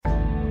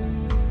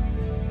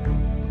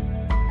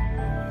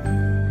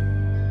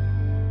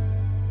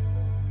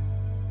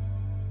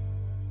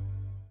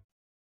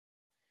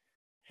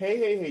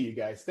Hey, you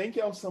guys. Thank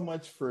y'all so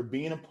much for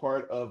being a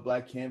part of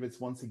Black Canvas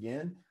once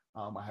again.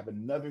 I have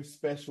another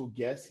special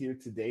guest here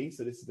today.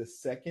 So, this is the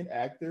second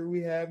actor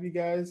we have, you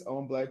guys,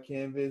 on Black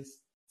Canvas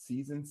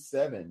season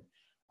 7.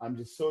 I'm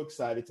just so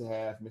excited to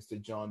have Mr.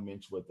 John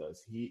Minch with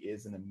us. He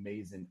is an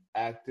amazing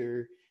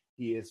actor.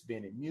 He has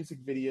been in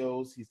music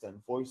videos, he's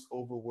done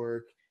voiceover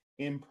work,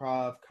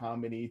 improv,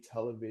 comedy,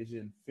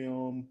 television,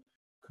 film,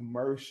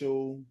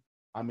 commercial.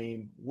 I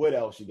mean, what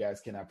else you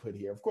guys can I put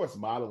here? Of course,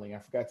 modeling. I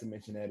forgot to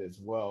mention that as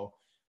well.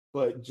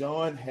 But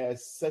John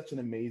has such an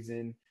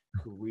amazing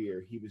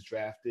career. He was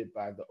drafted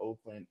by the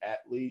Oakland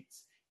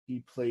Athletes.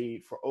 He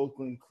played for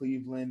Oakland,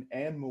 Cleveland,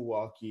 and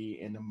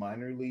Milwaukee in the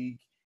minor league.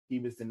 He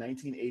was the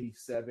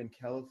 1987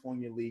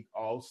 California League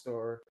All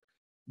Star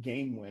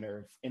game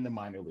winner in the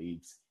minor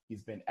leagues.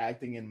 He's been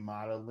acting and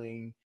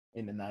modeling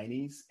in the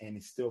 90s, and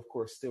he's still, of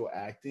course, still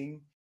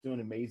acting, doing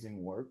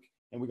amazing work.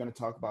 And we're going to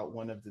talk about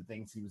one of the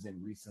things he was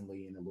in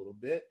recently in a little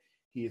bit.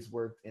 He has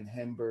worked in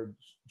Hamburg,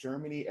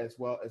 Germany, as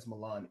well as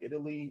Milan,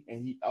 Italy.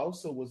 And he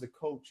also was a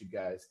coach, you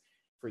guys,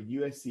 for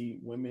USC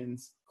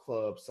Women's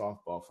Club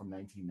Softball from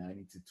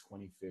 1990 to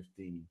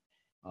 2015.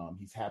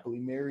 He's happily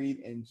married,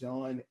 and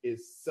John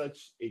is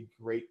such a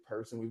great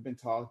person. We've been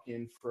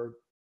talking for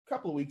a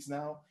couple of weeks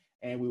now,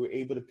 and we were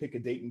able to pick a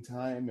date and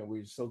time, and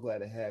we're so glad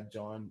to have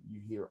John you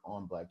here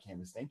on Black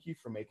Canvas. Thank you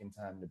for making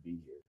time to be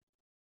here.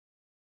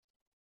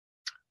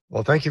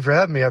 Well, thank you for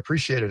having me. I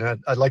appreciate it.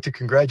 I'd like to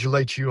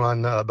congratulate you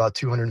on about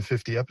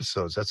 250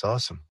 episodes. That's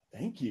awesome.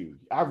 Thank you.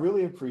 I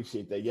really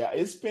appreciate that. Yeah,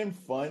 it's been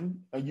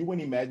fun. You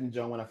wouldn't imagine,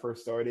 John, when I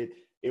first started,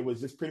 it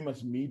was just pretty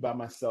much me by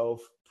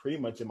myself, pretty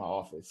much in my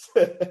office.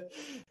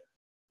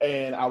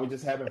 And I was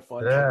just having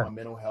fun talking about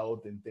mental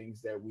health and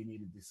things that we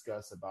need to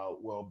discuss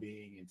about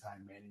well-being and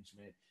time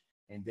management.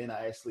 And then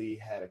I actually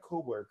had a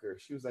coworker.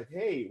 She was like,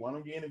 "Hey, why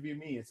don't you interview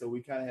me?" And so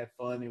we kind of had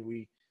fun, and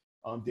we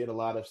did a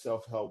lot of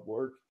self-help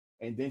work.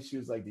 And then she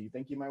was like, "Do you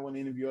think you might want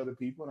to interview other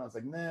people?" And I was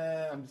like,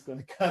 "Nah, I'm just going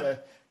to kind of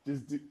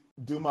just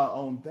do my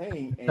own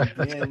thing." And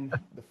then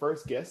the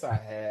first guest I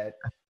had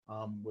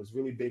was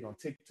really big on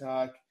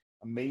TikTok,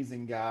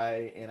 amazing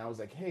guy. And I was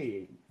like,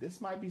 "Hey,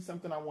 this might be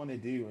something I want to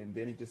do." And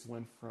then it just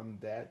went from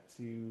that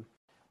to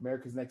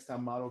America's Next Top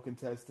Model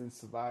contestant,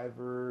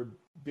 Survivor,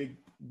 big,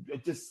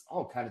 just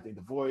all kind of things.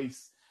 The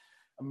Voice,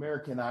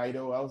 American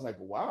Idol. I was like,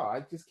 wow,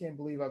 I just can't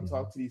believe I've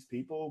talked to these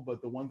people.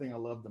 But the one thing I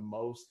love the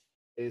most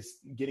is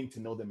getting to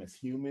know them as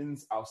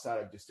humans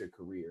outside of just their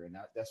career. And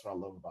that's what I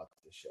love about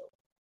the show.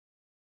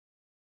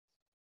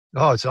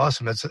 Oh, it's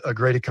awesome. That's a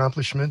great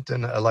accomplishment,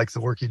 and I like the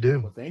work you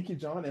do. Well, thank you,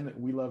 John. And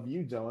we love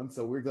you, John.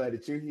 So we're glad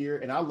that you're here.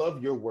 And I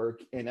love your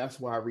work. And that's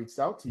why I reached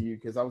out to you,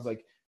 because I was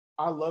like,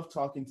 I love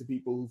talking to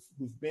people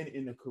who've been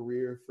in a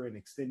career for an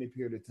extended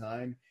period of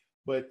time,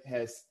 but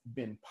has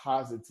been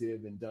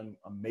positive and done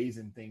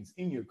amazing things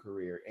in your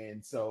career.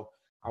 And so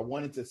I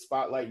wanted to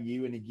spotlight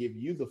you and to give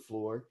you the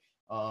floor,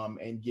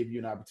 and give you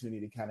an opportunity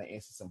to kind of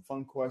answer some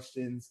fun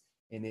questions.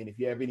 And then if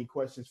you have any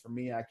questions for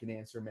me, I can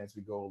answer them as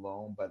we go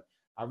along. But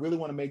I really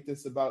want to make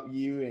this about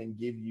you and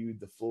give you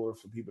the floor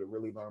for people to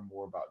really learn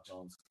more about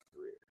John's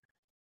career.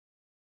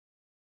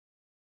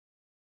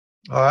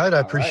 All right, I All right.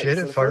 appreciate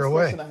So it. the Fire first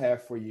away. question I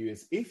have for you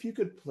is, if you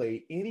could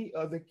play any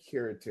other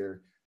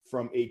character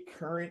from a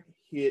current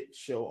hit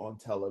show on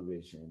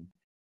television,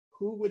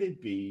 who would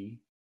it be,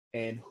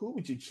 and who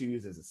would you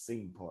choose as a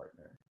scene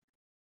partner?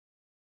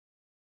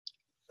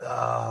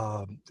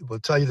 Well,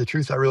 tell you the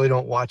truth, I really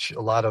don't watch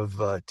a lot of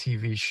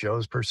TV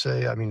shows per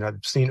se. I mean,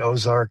 I've seen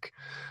Ozark,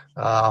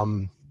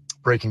 um,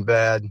 Breaking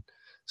Bad,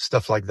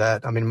 stuff like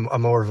that. I mean,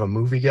 I'm more of a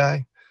movie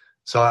guy,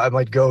 so I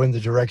might go in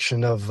the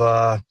direction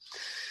of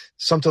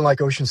something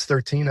like Ocean's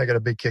 13. I got a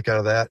big kick out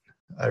of that.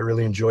 I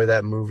really enjoy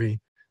that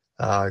movie.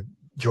 Uh,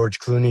 George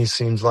Clooney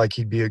seems like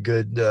he'd be a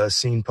good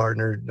scene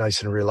partner,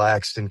 nice and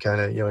relaxed, and kind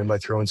of, he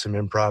might throw in some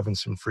improv and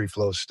some free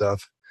flow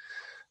stuff.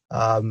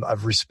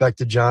 I've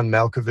respected John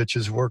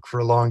Malkovich's work for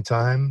a long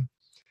time,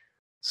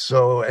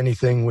 so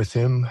anything with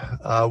him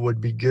would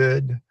be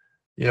good.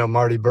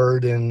 Marty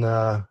Byrde in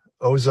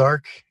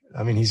Ozark.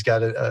 I mean, he's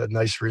got a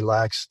nice,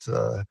 relaxed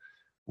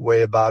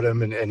way about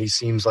him, and he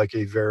seems like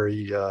a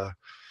very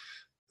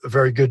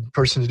good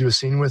person to do a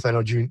scene with. I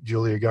know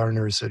Julia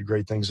Garner has said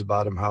great things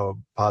about him, how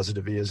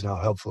positive he is and how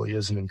helpful he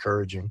is and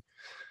encouraging.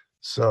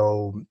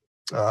 So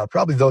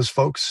probably those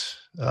folks.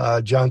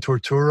 John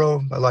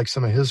Turturro, I like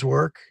some of his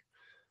work.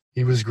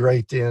 He was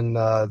great in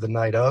The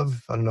Night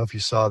Of. I don't know if you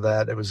saw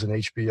that. It was an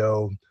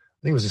HBO, I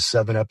think it was a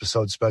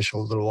 7-episode special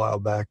a little while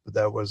back, but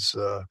that was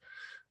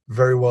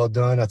very well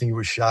done. I think it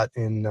was shot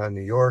in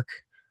New York.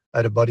 I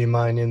had a buddy of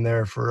mine in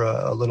there for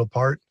a little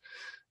part,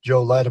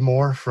 Joe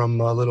Lattimore from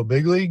Little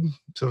Big League.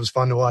 So it was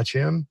fun to watch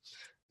him.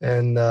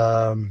 And,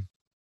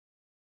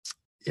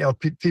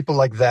 people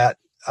like that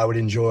I would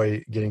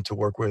enjoy getting to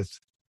work with.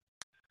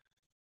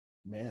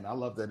 Man, I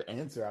love that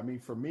answer. I mean,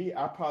 for me,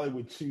 I probably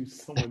would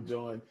choose someone,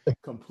 John,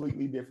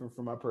 completely different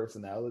from my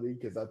personality,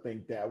 because I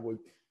think that would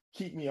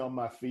keep me on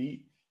my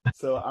feet.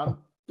 So I'm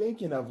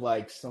thinking of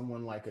like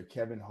someone like a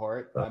Kevin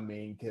Hart. I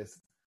mean, because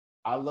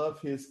I love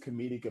his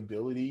comedic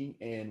ability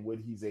and what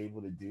he's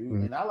able to do.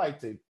 Mm, And I like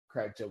to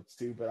crack jokes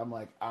too, but I'm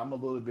like, I'm a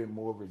little bit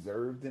more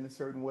reserved in a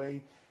certain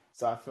way.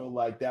 So I feel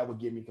like that would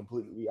get me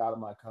completely out of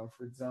my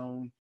comfort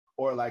zone.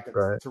 Or like a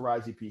right.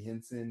 Taraji P.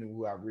 Henson,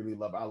 who I really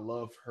love. I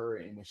love her.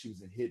 And when she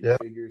was in Hidden Yeah.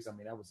 Figures, I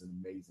mean, that was an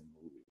amazing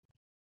movie.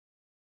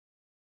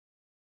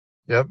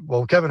 Yep.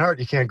 Well, Kevin Hart,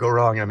 you can't go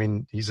wrong. I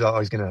mean, he's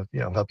always going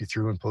to, help you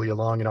through and pull you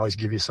along and always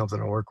give you something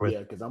to work with. Yeah,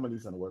 because I'm going to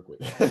need something to work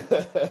with.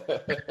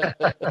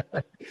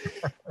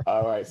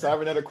 All right. So I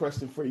have another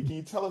question for you. Can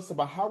you tell us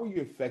about how were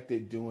you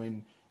affected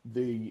during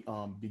the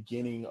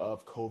beginning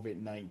of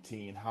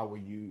COVID-19? How were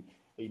you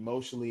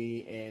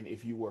emotionally and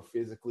if you were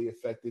physically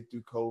affected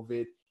through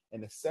COVID?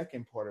 And the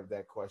second part of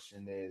that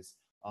question is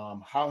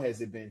how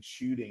has it been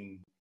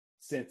shooting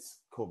since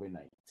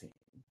COVID-19?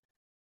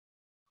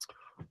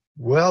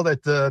 Well,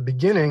 at the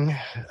beginning,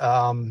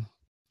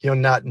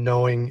 not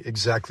knowing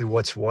exactly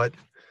what's what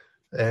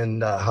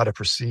and how to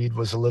proceed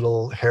was a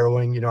little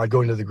harrowing. I'd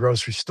go into the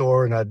grocery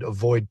store and I'd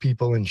avoid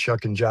people and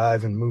shuck and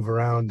jive and move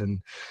around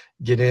and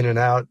get in and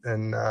out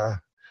and,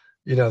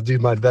 do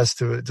my best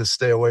to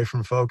stay away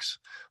from folks.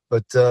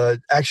 But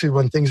actually,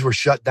 when things were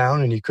shut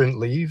down and you couldn't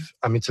leave,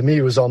 I mean, to me,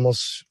 it was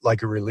almost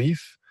like a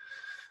relief,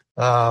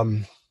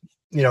 um,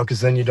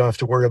 because then you don't have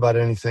to worry about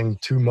anything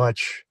too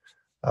much.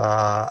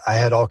 I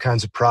had all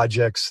kinds of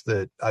projects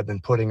that I've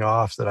been putting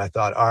off that I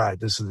thought, all right,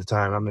 this is the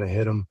time I'm going to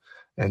hit them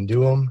and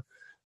do them.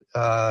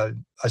 I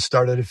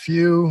started a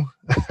few,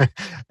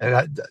 and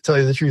I tell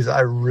you the truth, I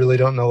really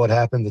don't know what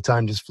happened. The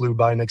time just flew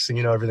by. Next thing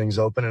you know, everything's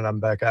open and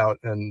I'm back out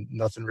and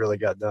nothing really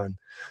got done.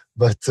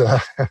 But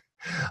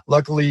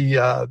luckily,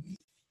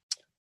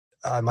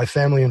 my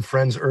family and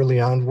friends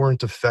early on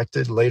weren't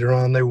affected. Later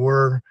on, they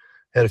were.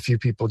 Had a few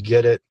people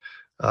get it.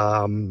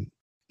 Um,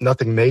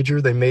 Nothing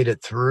major. They made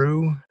it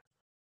through,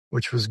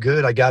 which was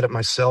good. I got it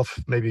myself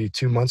maybe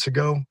 2 months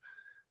ago,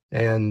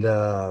 and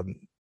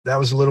that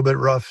was a little bit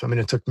rough. I mean,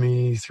 it took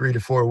me 3 to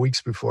 4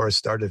 weeks before I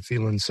started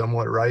feeling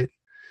somewhat right.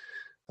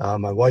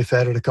 My wife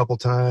had it a couple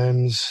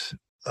times.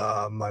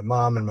 My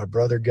mom and my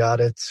brother got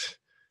it.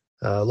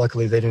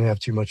 Luckily, they didn't have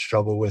too much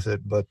trouble with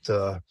it, but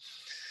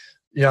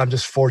I'm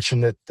just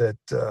fortunate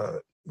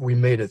that we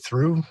made it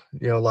through.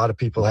 A lot of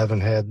people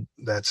haven't had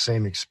that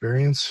same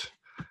experience.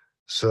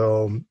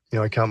 So,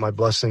 I count my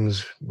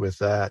blessings with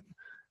that.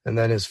 And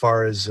then as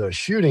far as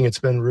shooting, it's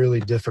been really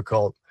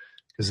difficult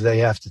because they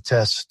have to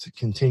test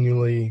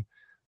continually.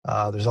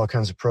 There's all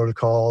kinds of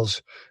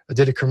protocols. I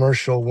did a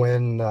commercial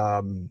when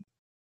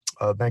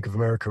a Bank of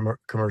America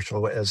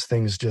commercial as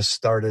things just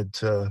started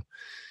to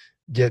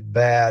get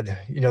bad.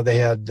 They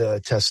had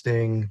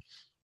testing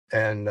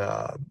and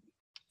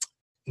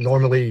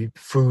normally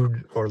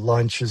food or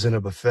lunch is in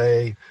a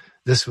buffet.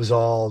 This was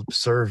all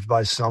served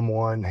by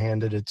someone,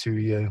 handed it to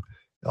you,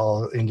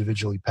 all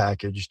individually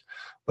packaged.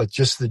 But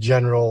just the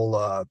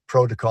general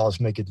protocols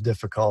make it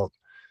difficult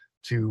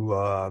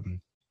to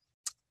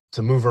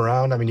move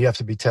around. I mean, you have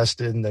to be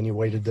tested, and then you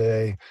wait a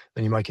day,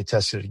 then you might get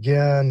tested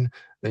again,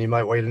 then you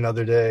might wait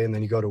another day, and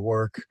then you go to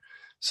work.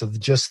 So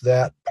just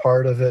that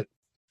part of it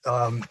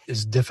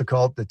is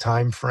difficult. The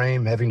time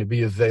frame, having to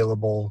be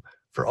available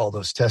for all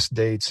those test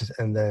dates,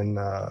 and then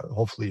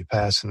hopefully you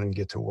pass and then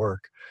get to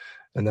work.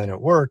 And then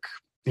at work,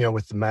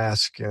 with the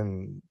mask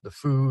and the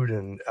food,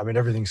 and I mean,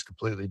 everything's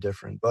completely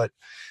different. But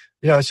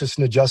it's just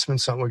an adjustment,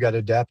 something we got to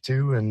adapt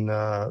to,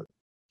 and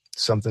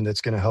something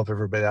that's going to help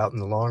everybody out in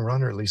the long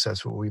run, or at least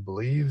that's what we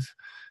believe.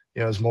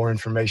 As more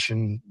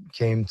information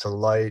came to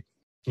light,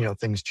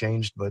 things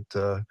changed, but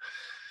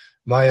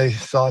my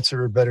thoughts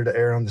are better to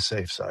err on the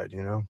safe side.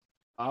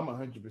 I'm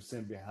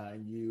 100%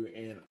 behind you,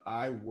 and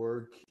I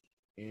work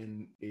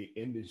in a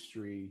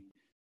industry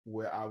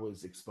where I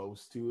was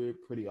exposed to it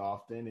pretty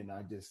often, and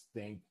I just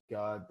thank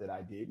God that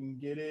I didn't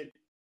get it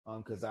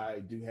because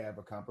I do have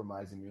a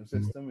compromised immune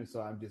system, and so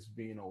I'm just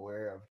being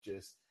aware of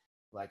just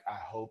like I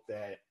hope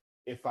that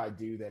if I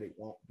do that it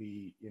won't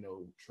be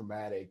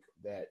traumatic,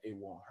 that it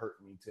won't hurt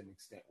me to an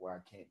extent where I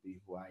can't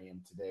be who I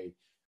am today,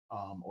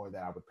 or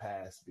that I would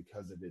pass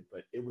because of it.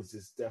 But it was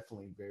just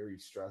definitely very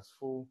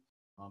stressful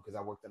because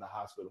I worked in a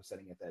hospital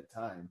setting at that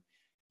time.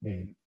 Mm.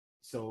 And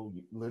so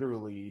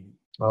literally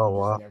Oh, you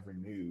just wow. never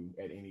knew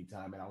at any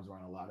time. And I was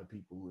around a lot of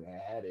people who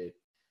had it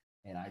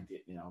and I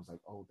didn't. And I was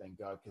like, oh, thank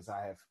God, because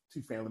I have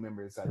two family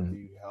members I Mm.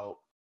 do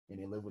help and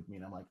they live with me.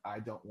 And I'm like, I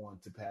don't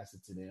want to pass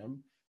it to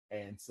them.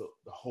 And so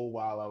the whole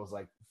while I was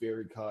like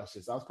very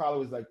cautious. I was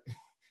probably was like, if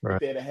Right.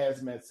 they had a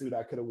hazmat suit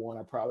I could have worn,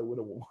 I probably would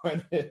have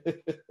worn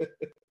it.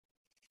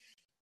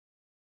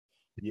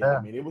 Yeah, I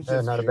Yeah. mean, it was Yeah.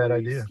 just Not a bad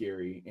very idea.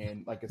 scary.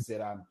 And like I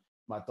said,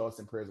 my thoughts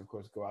and prayers, of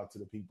course, go out to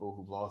the people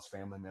who've lost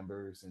family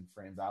members and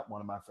friends.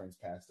 One of my friends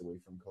passed away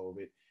from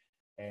COVID,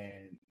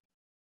 and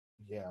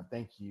yeah,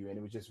 thank you. And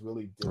it was just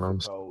really I'm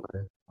difficult.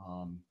 sorry.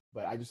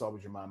 But I just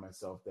always remind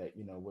myself that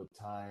with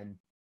time,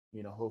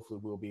 hopefully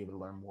we'll be able to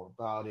learn more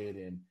about it,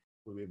 and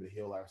we'll be able to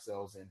heal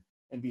ourselves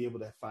and be able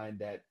to find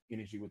that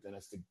energy within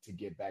us to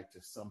get back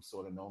to some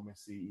sort of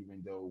normalcy,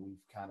 even though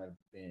we've kind of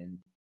been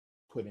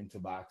put into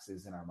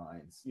boxes in our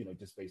minds,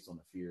 just based on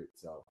the fear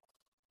itself.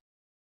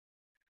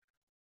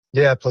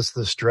 Yeah, plus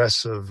the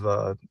stress of,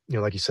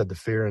 like you said, the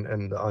fear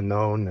and the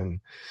unknown. And,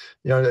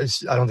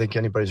 I don't think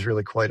anybody's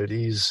really quite at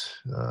ease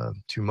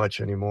too much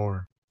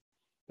anymore.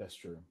 That's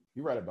true.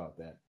 You're right about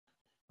that.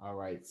 All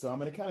right. So I'm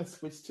going to kind of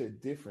switch to a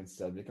different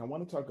subject. I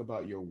want to talk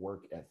about your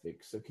work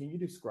ethic. So can you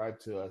describe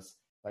to us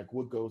like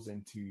what goes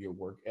into your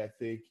work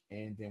ethic,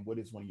 and then what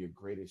is one of your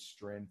greatest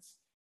strengths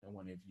and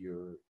one of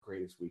your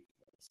greatest weaknesses?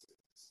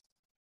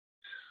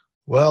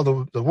 Well,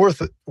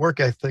 the work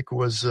ethic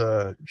was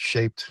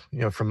shaped,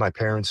 from my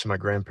parents and my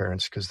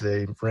grandparents because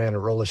they ran a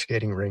roller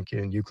skating rink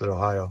in Euclid,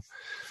 Ohio.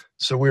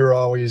 So we were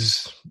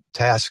always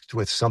tasked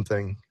with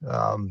something.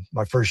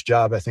 My first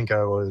job, I think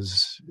I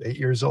was 8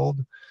 years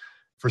old.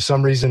 For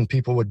some reason,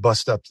 people would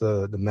bust up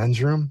the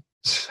men's room.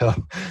 So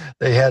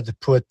they had to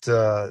put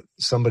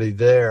somebody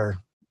there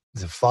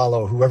to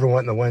follow whoever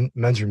went in the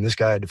men's room. This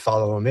guy had to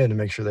follow them in to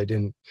make sure they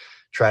didn't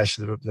trash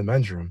the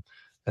men's room.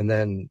 And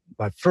then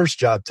my first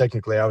job,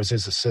 technically, I was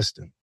his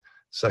assistant.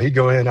 So he'd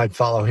go in, I'd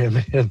follow him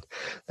in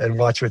and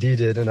watch what he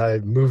did. And I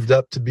moved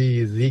up to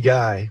be the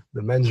guy,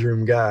 the men's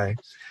room guy.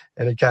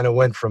 And it kind of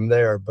went from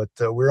there. But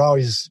we're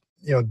always,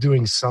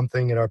 doing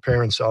something. And our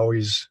parents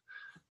always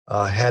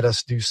had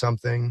us do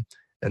something.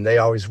 And they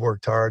always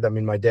worked hard. I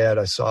mean, my dad,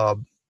 I saw,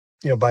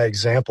 by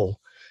example,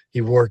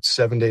 he worked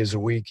 7 days a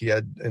week. He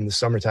had, in the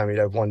summertime, he'd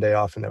have one day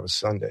off, and that was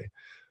Sunday.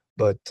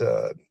 But,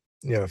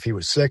 if he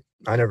was sick,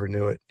 I never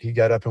knew it. He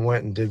got up and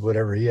went and did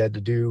whatever he had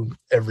to do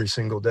every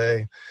single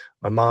day.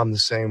 My mom, the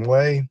same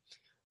way.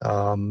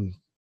 Um,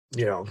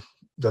 you know,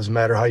 doesn't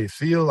matter how you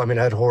feel. I mean,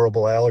 I had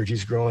horrible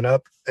allergies growing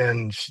up,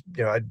 and,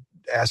 I'd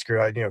ask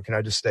her, can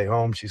I just stay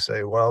home? She'd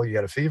say, well, you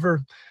got a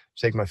fever?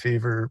 Take my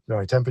fever,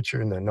 my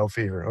temperature, and then no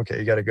fever. Okay,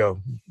 you got to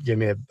go. Give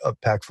me a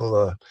pack full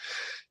of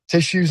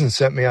tissues and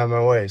sent me on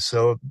my way.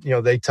 So,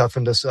 they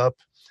toughened us up.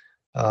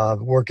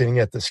 Working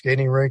at the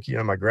skating rink,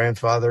 my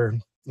grandfather,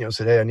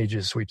 said, hey, I need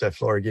you to sweep that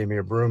floor. He gave me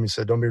a broom. He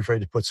said, don't be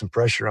afraid to put some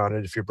pressure on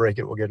it. If you break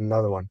it, we'll get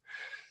another one.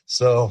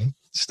 So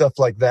stuff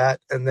like that.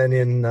 And then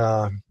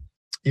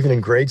even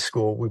in grade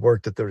school, we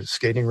worked at the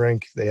skating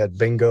rink. They had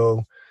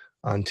bingo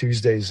on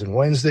Tuesdays and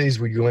Wednesdays.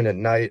 We'd go in at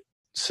night,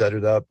 set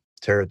it up,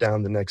 tear it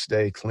down the next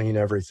day, clean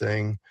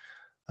everything.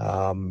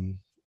 That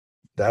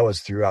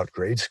was throughout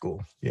grade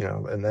school,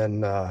 and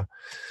then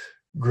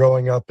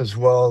growing up as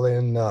well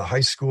in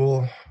high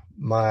school,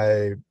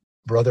 my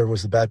brother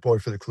was the bat boy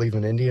for the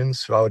Cleveland Indians,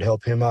 so I would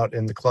help him out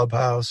in the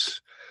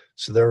clubhouse.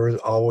 So there was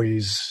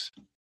always,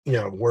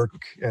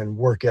 work and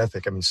work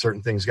ethic. I mean,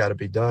 certain things got to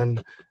be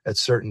done at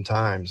certain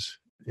times.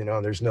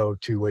 There's no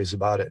two ways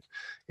about it.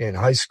 In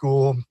high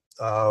school,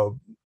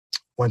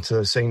 went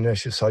to St.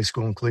 Ignatius High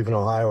School in Cleveland,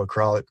 Ohio,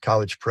 a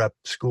college prep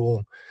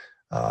school.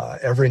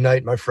 Every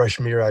night my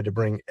freshman year, I had to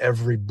bring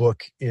every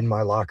book in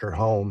my locker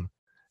home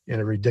in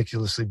a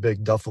ridiculously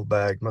big duffel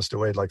bag, must have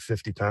weighed like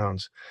 50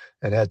 pounds,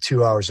 and had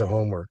 2 hours of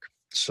homework.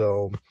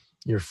 So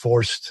you're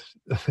forced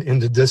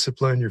into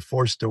discipline, you're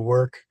forced to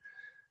work.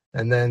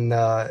 And then,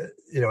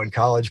 in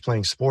college,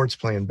 playing sports,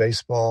 playing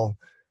baseball,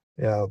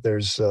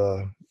 there's,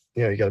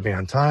 you got to be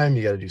on time,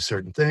 you got to do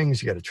certain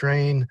things, you got to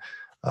train.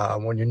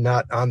 When you're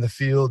not on the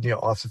field,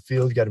 off the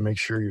field, you got to make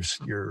sure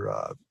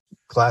your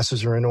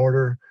classes are in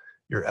order,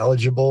 you're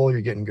eligible,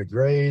 you're getting good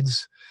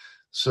grades.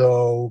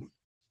 So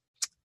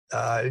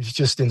it's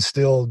just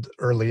instilled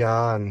early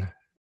on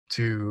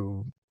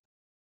to,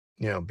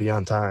 be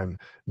on time,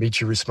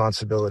 meet your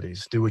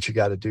responsibilities, do what you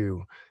got to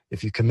do.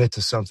 If you commit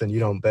to something, you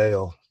don't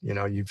bail,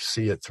 you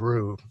see it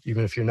through.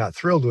 Even if you're not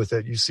thrilled with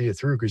it, you see it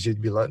through because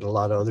you'd be letting a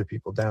lot of other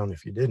people down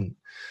if you didn't.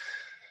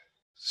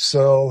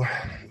 So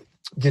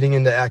getting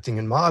into acting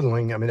and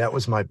modeling, I mean, that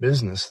was my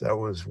business. That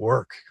was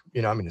work.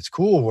 It's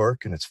cool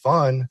work and it's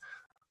fun,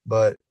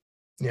 but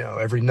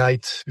every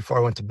night before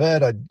I went to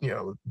bed, I'd,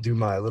 do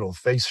my little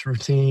face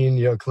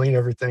routine, clean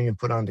everything and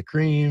put on the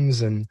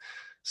creams and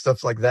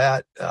stuff like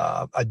that.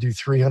 I'd do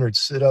 300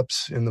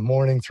 sit-ups in the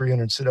morning,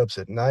 300 sit-ups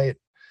at night.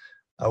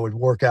 I would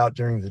work out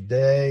during the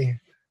day,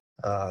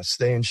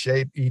 stay in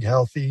shape, eat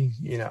healthy.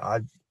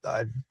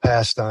 I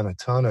passed on a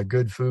ton of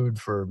good food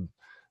for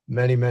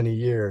many, many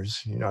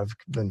years. I've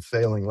been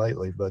failing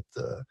lately, but,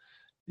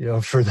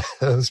 for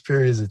those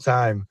periods of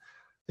time,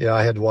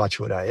 I had to watch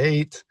what I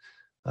ate.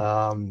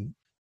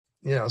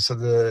 So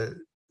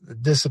the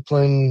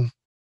discipline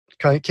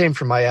kind of came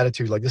from my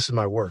attitude, like, this is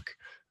my work.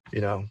 I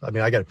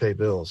got to pay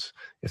bills.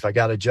 If I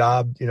got a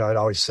job, I'd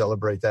always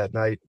celebrate that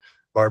night,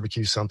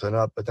 barbecue something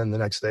up. But then the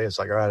next day it's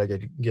like, all right, I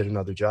got to get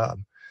another job.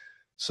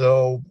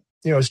 So,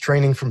 it's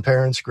training from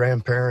parents,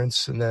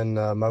 grandparents. And then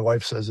my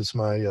wife says it's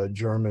my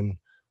German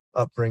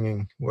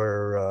upbringing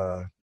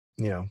where,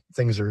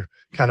 things are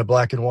kind of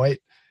black and white.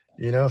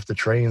 If the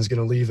train's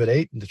going to leave at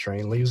 8, the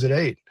train leaves at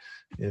 8.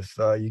 If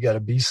you got to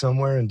be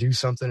somewhere and do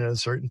something at a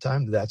certain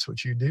time, that's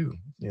what you do,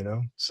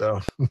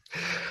 So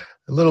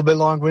a little bit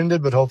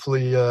long-winded, but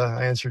hopefully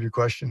I answered your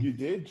question. You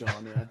did,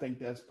 John, and I think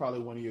that's probably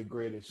one of your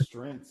greatest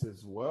strengths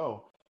as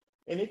well.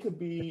 And it could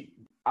be,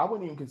 I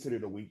wouldn't even consider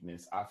it a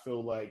weakness. I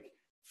feel like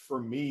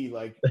for me,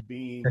 like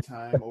being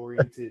time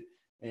oriented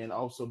and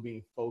also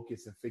being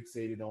focused and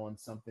fixated on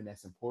something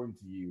that's important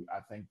to you, I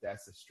think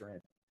that's a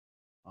strength.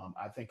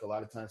 I think a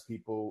lot of times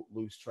people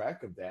lose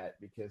track of that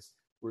because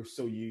we're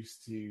so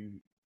used to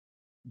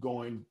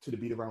going to the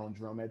beat of our own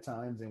drum at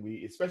times. And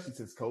we, especially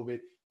since COVID,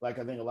 like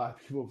I think a lot of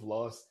people have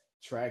lost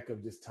track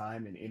of just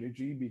time and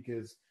energy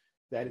because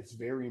that is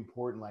very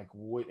important. Like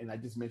what, and I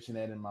just mentioned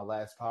that in my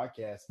last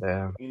podcast,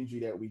 Yeah. the energy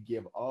that we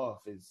give off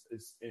is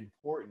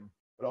important,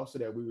 but also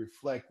that we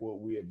reflect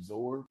what we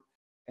absorb.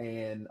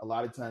 And a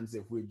lot of times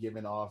if we're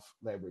giving off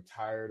that we're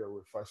tired or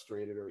we're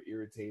frustrated or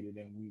irritated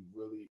and we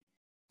really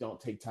don't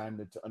take time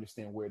to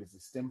understand where does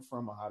it stem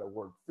from or how to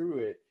work through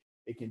it,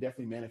 it can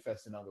definitely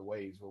manifest in other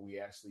ways where we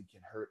actually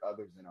can hurt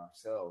others and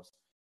ourselves.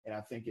 And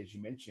I think, as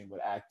you mentioned,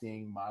 with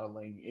acting,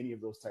 modeling, any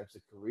of those types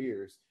of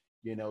careers,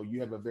 you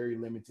have a very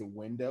limited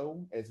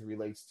window as it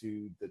relates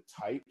to the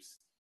types.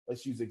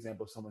 Let's use the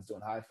example of someone's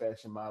doing high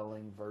fashion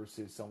modeling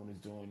versus someone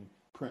who's doing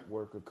print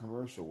work or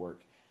commercial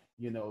work.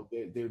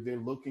 They're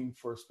looking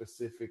for a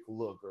specific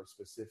look or a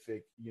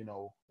specific,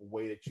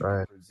 way that you can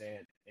Right.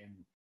 present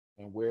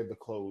and wear the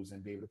clothes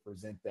and be able to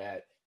present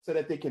that so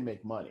that they can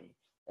make money.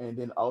 And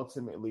then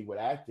ultimately with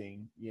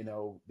acting,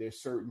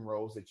 there's certain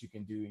roles that you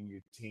can do in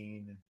your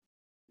teen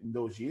in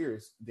those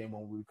years. Then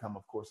when we become,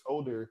 of course,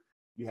 older,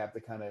 you have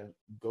to kind of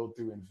go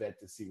through and vet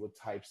to see what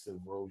types of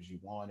roles you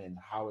want and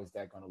how is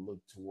that going to look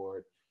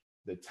toward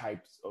the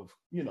types of,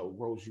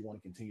 roles you want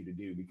to continue to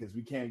do, because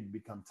we can't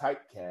become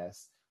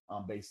typecast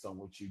based on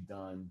what you've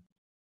done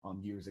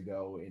years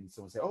ago. And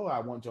someone say, oh, I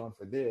want John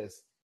for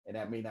this. And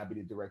that may not be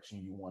the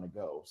direction you want to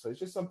go. So it's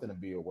just something to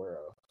be aware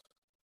of.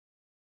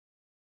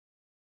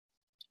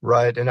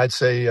 Right. And I'd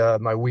say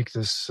my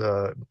weakness,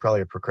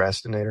 probably a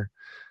procrastinator.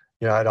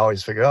 I'd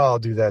always figure, oh, I'll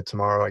do that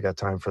tomorrow. I got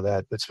time for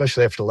that. But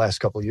especially after the last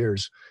couple of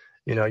years,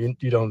 you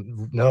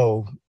don't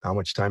know how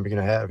much time you're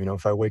going to have.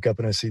 If I wake up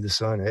and I see the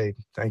sun, hey,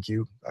 thank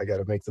you. I got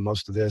to make the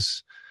most of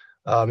this.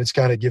 It's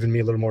kind of given me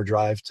a little more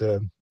drive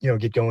to,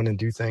 get going and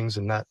do things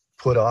and not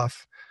put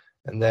off.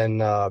 And then,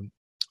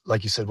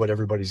 like you said, what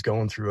everybody's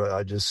going through,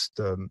 I just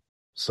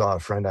saw a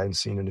friend I hadn't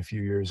seen in a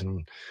few years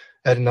and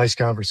had a nice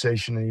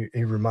conversation. And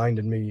he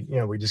reminded me,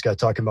 we just got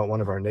talking about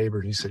one of our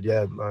neighbors. He said,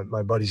 yeah,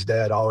 my buddy's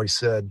dad always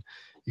said,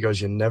 he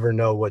goes, you never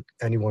know what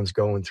anyone's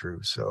going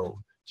through.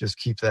 So just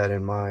keep that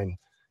in mind,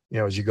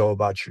 as you go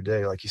about your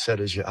day. Like you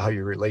said, how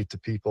you relate to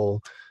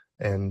people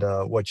and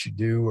what you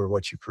do or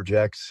what you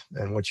project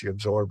and what you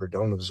absorb or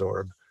don't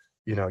absorb.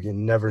 You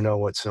never know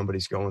what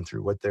somebody's going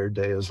through, what their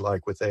day is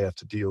like, what they have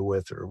to deal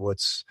with, or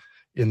what's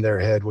in their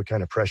head, what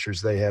kind of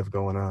pressures they have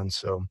going on.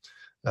 So,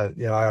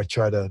 I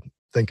try to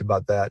think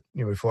about that,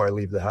 before I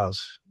leave the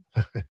house.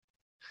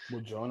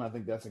 Well, John, I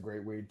think that's a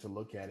great way to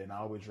look at it. And I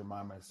always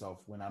remind myself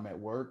when I'm at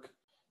work,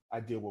 I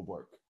deal with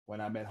work.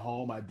 When I'm at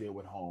home, I deal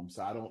with home.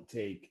 So I don't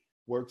take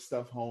work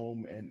stuff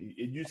home. And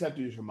you just have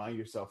to just remind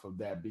yourself of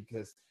that,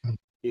 because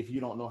if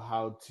you don't know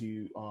how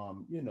to,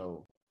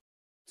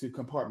 to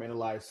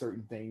compartmentalize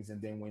certain things, and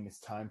then when it's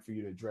time for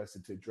you to address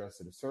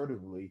it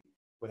assertively,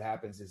 what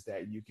happens is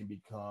that you can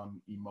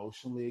become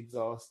emotionally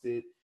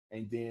exhausted.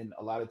 And then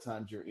a lot of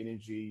times your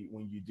energy,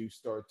 when you do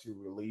start to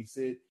release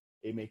it,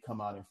 it may come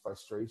out in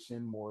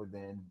frustration more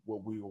than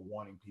what we were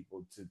wanting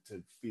people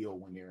to feel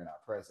when they're in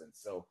our presence.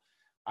 So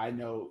I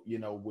know,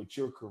 with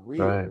your Right.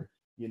 career,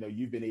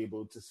 you've been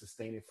able to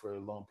sustain it for a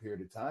long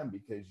period of time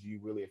because you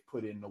really have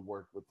put in the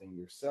work within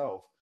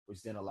yourself,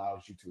 which then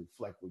allows you to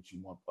reflect what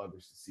you want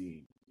others to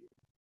see.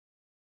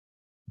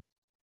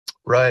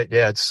 Right.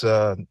 Yeah. It's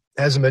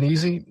hasn't been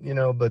easy,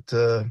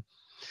 but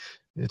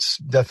it's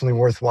definitely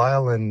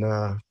worthwhile.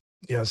 And,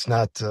 it's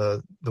not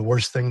the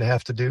worst thing to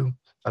have to do.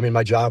 I mean,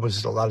 my job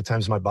was a lot of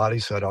times my body,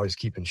 so I'd always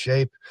keep in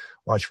shape,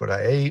 watch what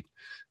I ate,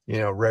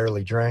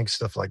 rarely drank,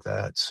 stuff like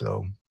that.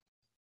 So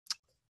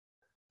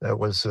that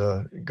was,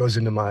 it goes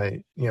into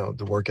my,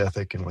 the work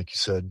ethic and, like you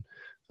said,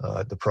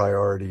 the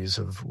priorities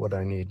of what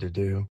I need to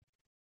do.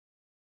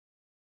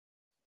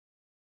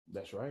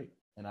 That's right.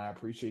 And I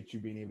appreciate you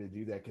being able to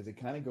do that, because it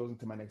kind of goes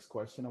into my next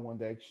question. I wanted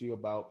to ask you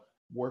about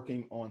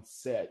working on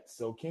set.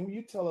 So can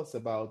you tell us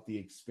about the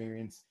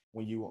experience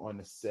when you were on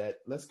the set?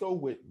 Let's go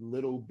with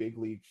Little Big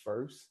League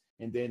first.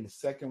 And then the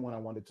second one I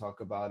want to talk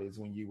about is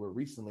when you were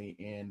recently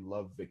in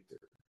Love, Victor.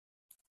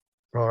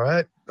 All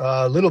right.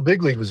 Little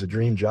Big League was a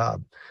dream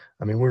job.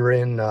 I mean, we were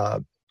in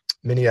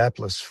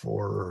Minneapolis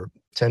for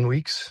 10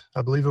 weeks,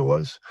 I believe it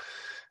was.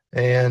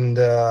 And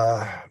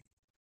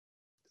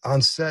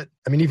on set,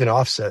 I mean, even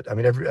off set, I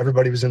mean,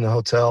 everybody was in the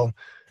hotel.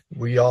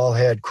 We all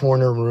had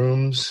corner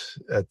rooms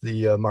at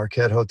the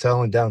Marquette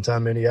Hotel in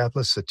downtown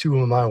Minneapolis. The two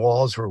of my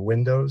walls were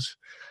windows.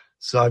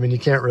 So, I mean, you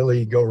can't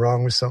really go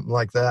wrong with something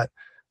like that.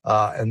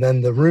 And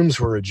then the rooms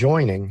were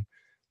adjoining.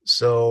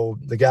 So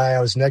the guy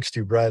I was next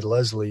to, Brad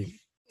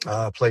Leslie,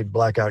 played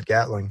Blackout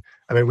Gatling.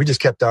 I mean, we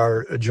just kept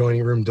our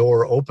adjoining room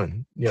door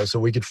open, so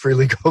we could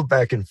freely go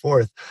back and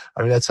forth.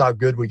 I mean, that's how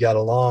good we got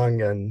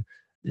along. And,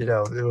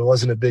 it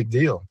wasn't a big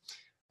deal.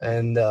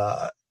 And,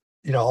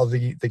 all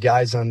the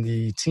guys on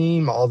the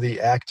team, all the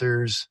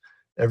actors,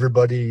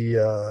 everybody,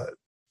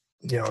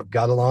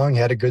 got along,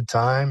 had a good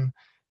time,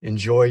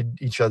 enjoyed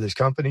each other's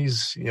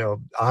companies,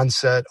 on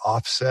set,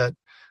 off set.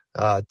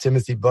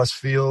 Timothy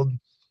Busfield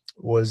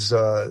was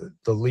the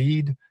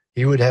lead.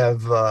 He would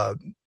have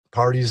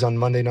parties on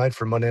Monday night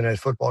for Monday Night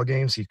Football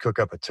games. He'd cook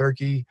up a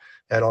turkey,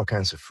 had all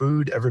kinds of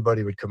food.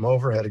 Everybody would come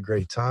over, had a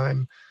great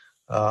time.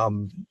 I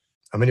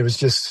mean, it was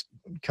just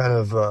kind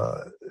of,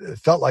 it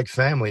felt like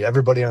family.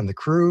 Everybody on the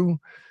crew,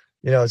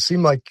 it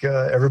seemed like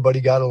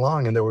everybody got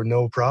along and there were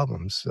no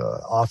problems.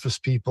 Office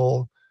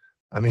people.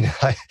 I mean,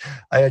 I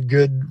had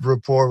good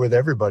rapport with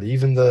everybody.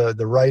 Even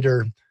the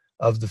writer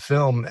of the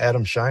film,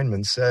 Adam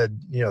Scheinman,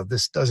 said,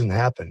 this doesn't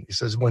happen. He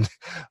says, when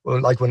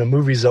a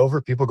movie's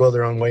over, people go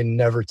their own way,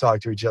 never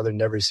talk to each other,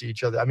 never see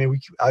each other. I mean,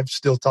 I've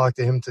still talked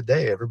to him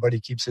today. Everybody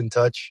keeps in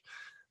touch.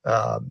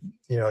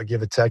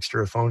 Give a text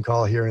or a phone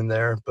call here and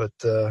there, but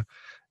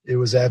it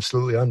was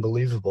absolutely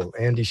unbelievable.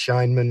 Andy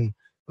Scheinman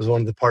was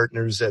one of the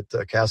partners at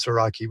Castle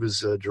Rock. He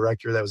was a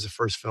director. That was the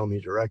first film he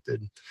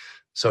directed.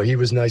 So he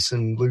was nice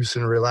and loose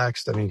and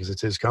relaxed. I mean, because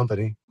it's his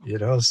company,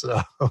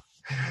 so,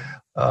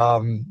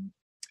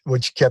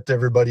 which kept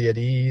everybody at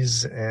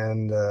ease.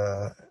 And,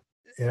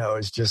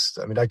 it's just,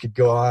 I mean, I could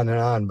go on and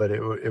on, but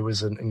it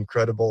was an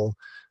incredible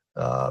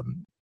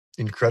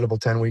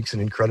 10 weeks,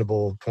 an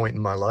incredible point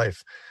in my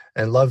life.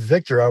 And Love,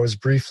 Victor, I was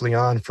briefly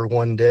on for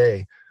one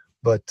day,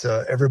 but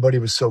everybody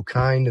was so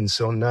kind and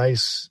so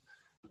nice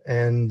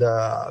and,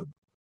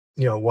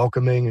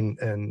 welcoming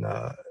and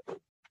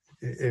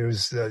it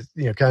was,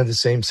 kind of the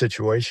same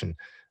situation.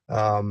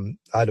 I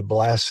had a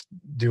blast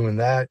doing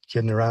that,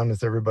 kidding around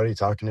with everybody,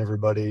 talking to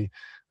everybody.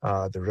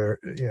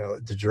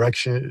 The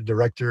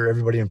director,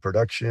 everybody in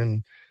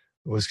production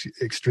was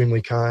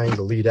extremely kind.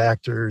 The lead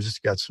actors,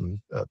 got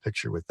some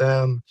picture with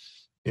them.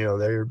 They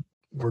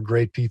were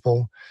great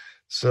people.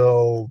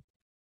 So,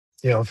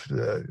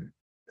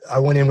 I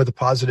went in with a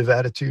positive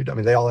attitude. I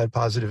mean, they all had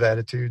positive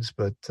attitudes,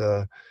 but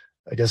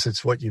I guess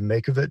it's what you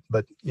make of it.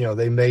 But,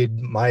 they made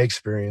my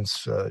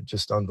experience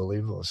just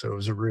unbelievable. So it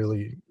was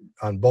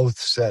on both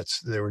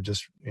sets, they were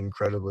just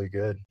incredibly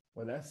good.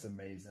 Well, that's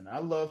amazing. I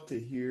love to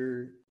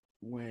hear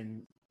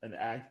when an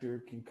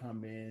actor can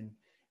come in.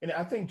 And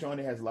I think, John,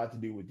 it has a lot to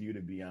do with you, to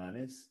be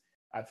honest.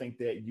 I think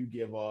that you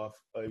give off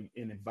an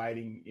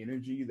inviting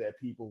energy that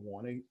people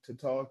want to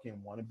talk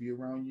and want to be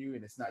around you.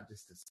 And it's not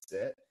just a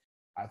set.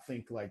 I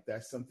think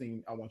that's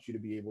something I want you to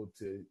be able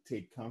to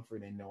take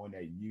comfort in, knowing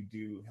that you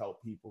do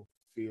help people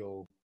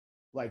feel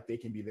like they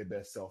can be their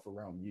best self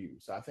around you.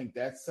 So I think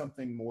that's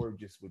something more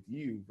just with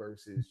you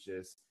versus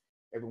just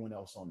everyone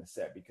else on the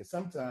set. Because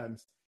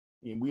sometimes,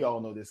 and we all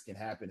know this can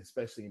happen,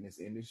 especially in this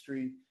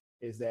industry,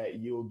 is that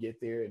you'll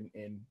get there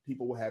and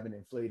people will have an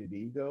inflated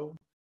ego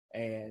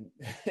and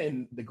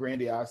the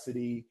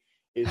grandiosity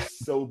is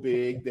so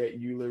big that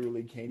you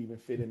literally can't even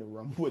fit in a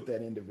room with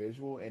that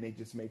individual, and it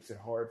just makes it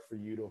hard for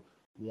you to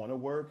want to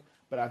work.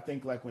 But I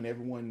think when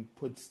everyone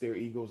puts their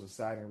egos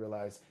aside and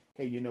realize,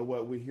 hey, you know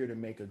what, we're here to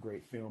make a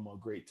great film or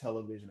great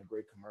television, a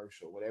great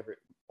commercial, whatever,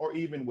 or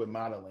even with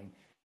modeling,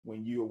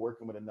 when you are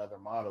working with another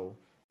model,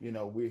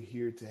 we're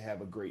here to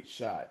have a great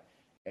shot.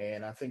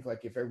 And I think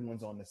if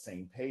everyone's on the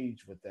same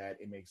page with that,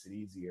 it makes it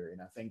easier.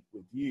 And I think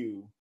with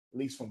you, at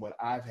least from what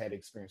I've had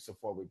experience so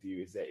far with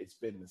you, is that it's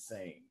been the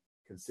same,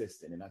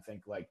 consistent. And I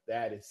think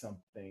that is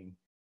something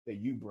that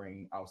you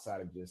bring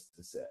outside of just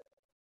the set.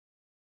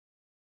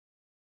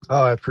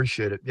 Oh, I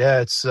appreciate it.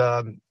 Yeah, it's,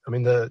 I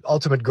mean, the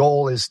ultimate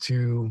goal is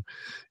to,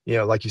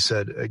 like you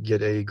said,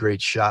 get a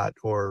great shot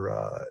or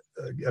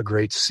a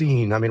great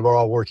scene. I mean, we're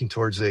all working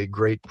towards a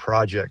great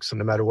project. So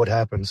no matter what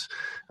happens,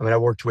 I mean, I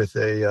worked with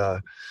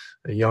a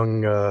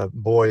young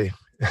boy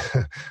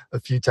a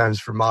few times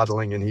for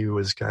modeling, and he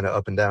was kind of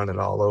up and down and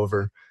all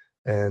over.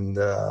 And,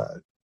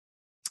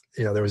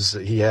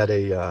 he had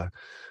a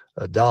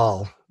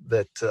doll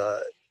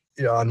that,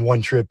 on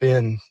one trip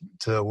in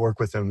to work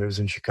with him, it was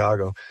in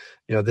Chicago,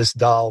 this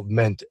doll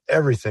meant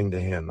everything to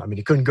him. I mean,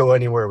 he couldn't go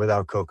anywhere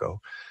without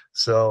Coco.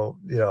 So,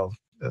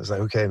 I was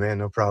like, okay, man,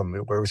 no problem.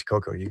 Where was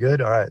Coco? You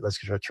good? All right, let's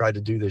try to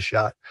do this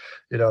shot.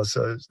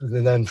 So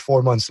and then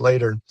 4 months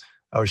later,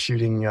 I was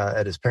shooting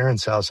at his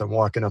parents' house. I'm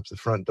walking up the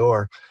front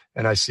door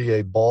and I see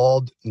a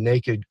bald,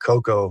 naked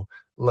Coco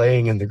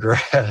laying in the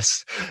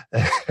grass.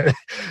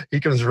 He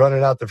comes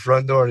running out the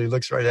front door and he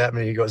looks right at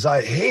me and he goes,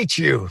 "I hate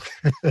you."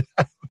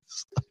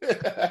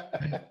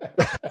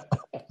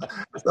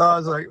 So I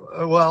was like,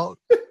 well,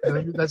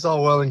 that's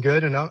all well and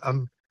good, and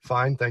I'm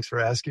fine. Thanks for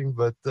asking,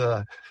 but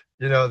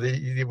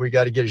we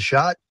got to get a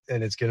shot,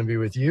 and it's going to be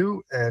with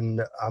you,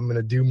 and I'm going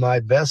to do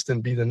my best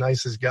and be the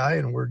nicest guy,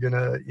 and we're going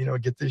to,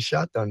 get this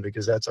shot done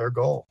because that's our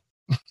goal.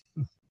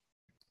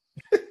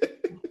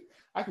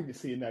 I can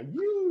just see it now.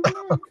 You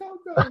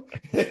Coco.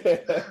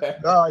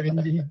 No, I mean,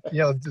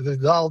 the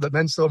doll that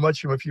meant so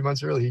much to him a few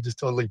months earlier, he just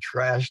totally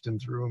trashed and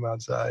threw him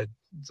outside.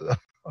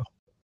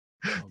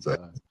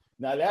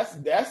 Now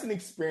that's an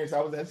experience. I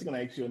was actually going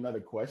to ask you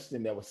another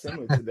question that was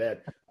similar to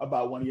that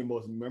about one of your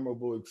most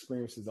memorable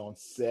experiences on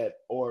set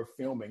or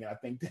filming. And I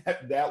think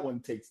that one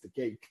takes the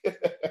cake.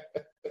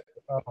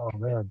 Oh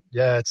man,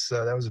 yeah, it's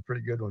that was a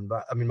pretty good one.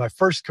 But I mean, my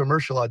first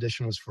commercial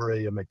audition was for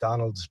a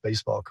McDonald's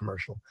baseball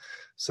commercial.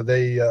 So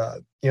they,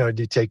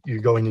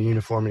 you go in your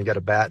uniform and you got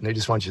a bat, and they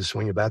just want you to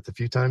swing a bat a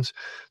few times.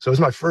 So it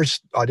was my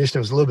first audition. I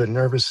was a little bit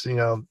nervous,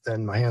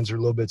 and my hands are a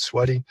little bit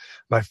sweaty.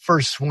 My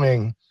first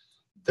swing,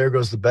 there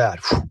goes the bat,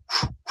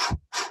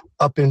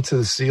 up into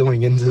the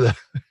ceiling, into the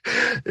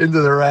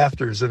into the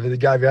rafters. I mean, the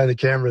guy behind the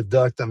camera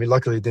ducked. I mean,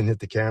 luckily it didn't hit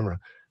the camera.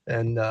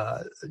 And,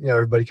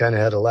 everybody kind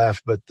of had a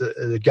laugh, but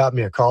it got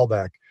me a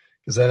callback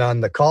because then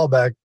on the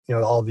callback,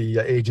 all the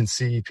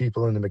agency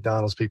people and the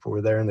McDonald's people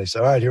were there and they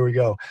said, all right, here we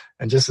go.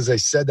 And just as they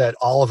said that,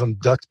 all of them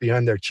ducked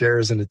behind their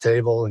chairs and the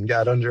table and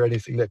got under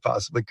anything they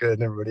possibly could.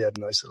 And everybody had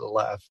a nice little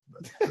laugh.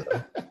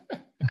 But,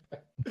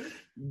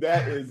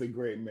 That is a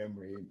great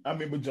memory. I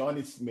mean, but John,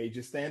 it's made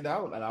you stand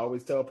out. And I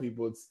always tell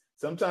people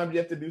sometimes you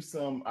have to do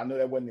I know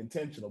that wasn't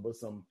intentional, but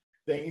some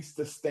things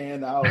to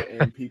stand out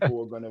and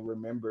people are going to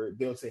remember.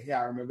 They'll say, hey,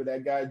 I remember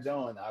that guy,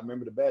 John. I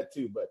remember the bat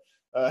too, but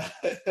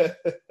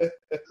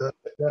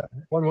yeah,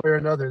 one way or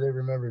another, they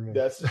remember me.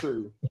 That's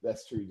true.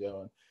 That's true,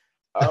 John.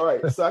 All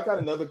right. So I got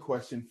another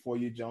question for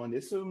you, John.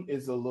 This one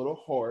is a little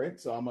hard.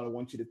 So I'm going to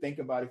want you to think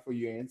about it for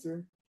your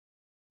answer.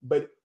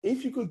 But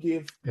if you could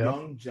give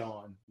young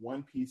John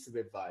one piece of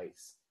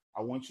advice,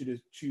 I want you to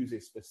choose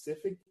a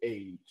specific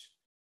age.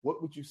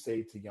 What would you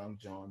say to young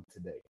John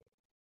today?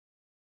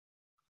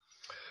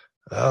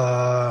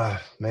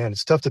 Man,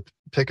 it's tough to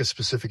pick a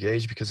specific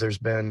age because there's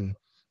been,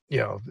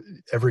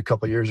 every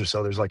couple of years or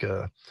so, there's like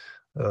a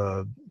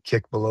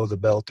kick below the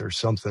belt or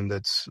something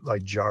that's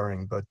like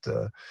jarring. But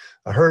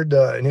I heard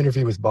an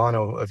interview with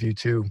Bono of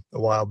U2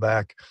 a while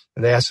back,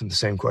 and they asked him the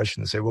same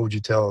question. They say, what would you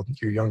tell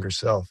your younger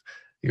self?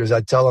 He goes,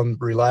 I'd tell him,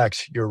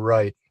 relax, you're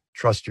right,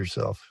 trust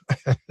yourself.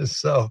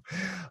 So,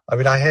 I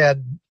mean, I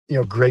had,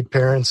 great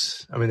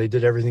parents. I mean, they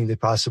did everything they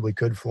possibly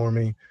could for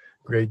me.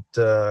 Great,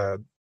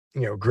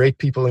 great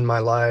people in my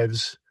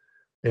life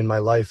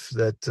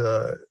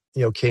that,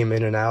 came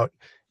in and out.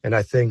 And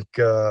I think,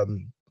 I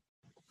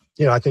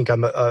think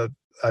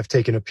I've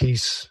taken a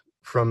piece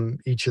from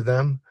each of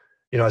them.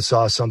 I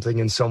saw something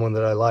in someone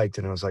that I liked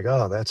and I was like,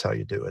 oh, that's how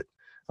you do it.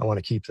 I want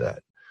to keep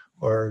that.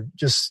 Or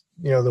just,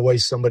 the way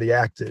somebody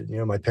acted,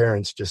 my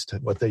parents, just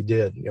what they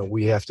did,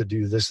 we have to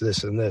do this,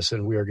 this, and this,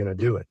 and we are going to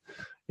do it.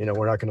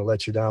 We're not going to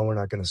let you down. We're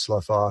not going to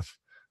slough off.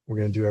 We're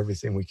going to do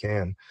everything we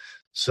can.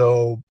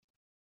 So,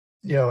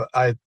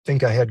 I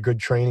think I had good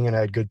training and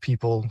I had good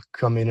people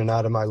come in and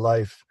out of my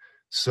life.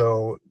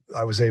 So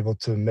I was able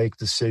to make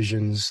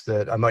decisions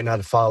that I might not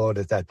have followed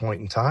at that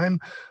point in time.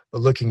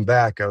 But looking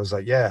back, I was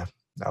like, yeah,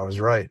 I was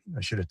right.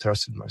 I should have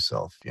trusted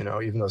myself.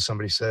 Even though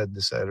somebody said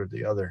this, that, or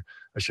the other,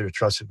 I should have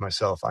trusted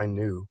myself. I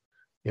knew,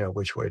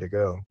 which way to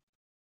go.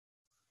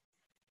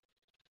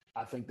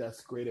 I think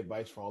that's great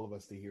advice for all of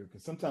us to hear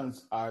because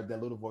sometimes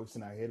that little voice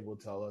in our head will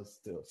tell us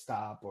to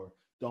stop or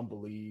don't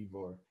believe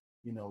or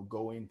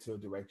go into a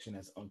direction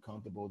that's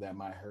uncomfortable that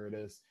might hurt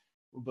us.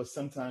 But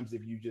sometimes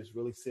if you just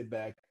really sit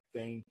back,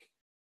 think,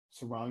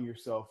 surround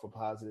yourself with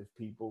positive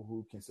people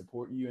who can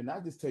support you and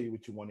not just tell you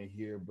what you want to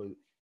hear, but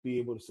be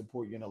able to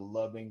support you in a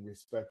loving,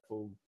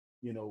 respectful,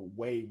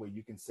 way where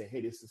you can say,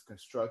 hey, this is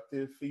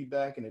constructive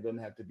feedback and it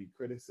doesn't have to be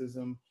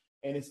criticism.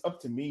 And it's up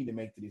to me to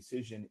make the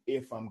decision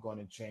if I'm going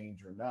to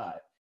change or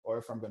not, or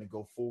if I'm going to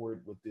go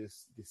forward with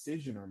this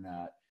decision or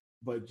not.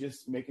 But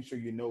just making sure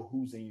you know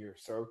who's in your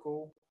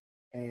circle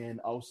and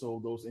also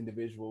those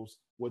individuals,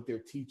 what they're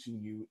teaching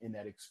you in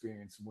that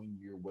experience when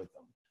you're with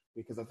them.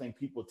 Because I think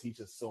people teach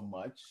us so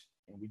much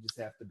and we just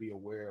have to be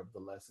aware of the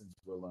lessons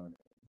we're learning.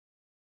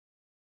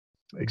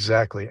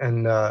 Exactly.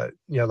 And,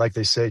 like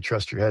they say,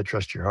 trust your head,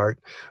 trust your heart.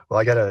 Well,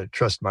 I got to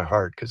trust my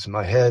heart because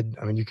my head,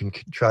 I mean, you can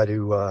try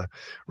to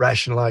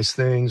rationalize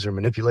things or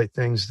manipulate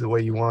things the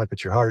way you want,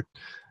 but your heart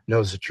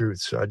knows the truth.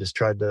 So I just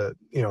tried to,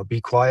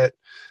 be quiet,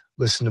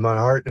 listen to my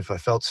heart. If I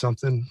felt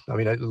something, I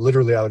mean, I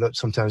would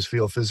sometimes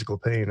feel physical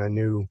pain. I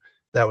knew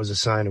that was a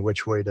sign of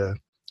which way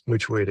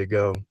to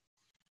go.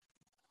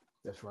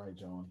 That's right,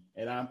 John.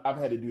 And I've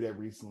had to do that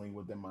recently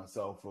within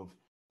myself of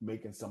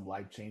making some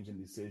life changing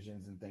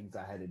decisions and things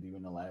I had to do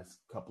in the last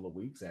couple of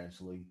weeks,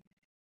 actually.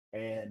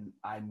 And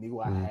I knew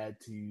I had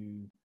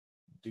to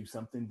do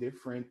something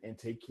different and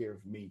take care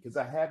of me because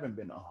I haven't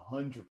been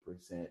 100%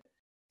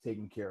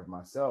 taking care of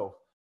myself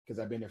because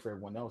I've been there for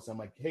everyone else. I'm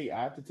like, hey,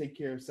 I have to take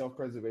care of self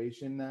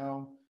preservation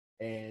now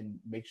and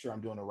make sure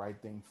I'm doing the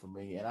right thing for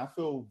me. And I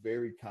feel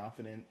very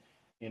confident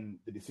in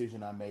the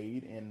decision I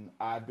made, and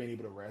I've been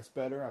able to rest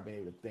better. I've been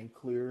able to think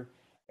clear,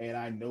 and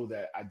I know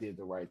that I did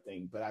the right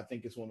thing. But I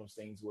think it's one of those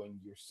things when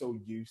you're so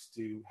used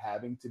to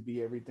having to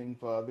be everything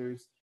for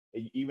others,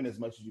 even as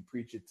much as you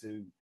preach it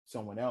to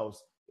someone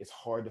else, it's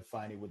hard to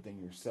find it within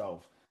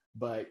yourself.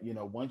 But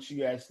once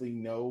you actually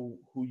know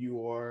who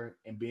you are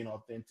and being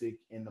authentic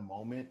in the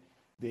moment,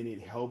 then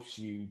it helps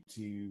you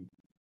to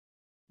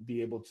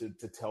be able to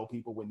tell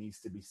people what needs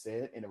to be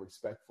said in a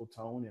respectful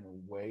tone in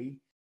a way,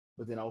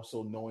 but then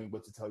also knowing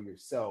what to tell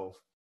yourself.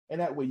 And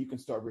that way you can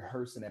start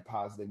rehearsing that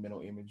positive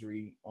mental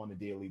imagery on a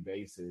daily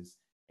basis.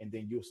 And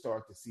then you'll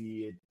start to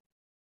see it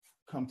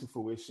come to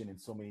fruition in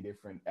so many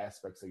different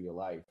aspects of your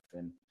life.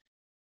 And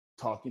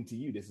talking to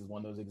you, this is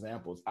one of those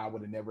examples. I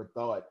would have never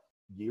thought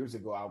years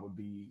ago I would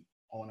be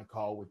on a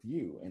call with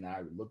you, and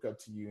I look up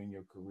to you in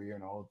your career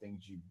and all the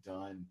things you've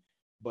done.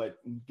 But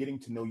getting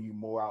to know you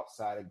more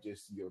outside of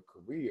just your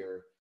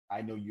career,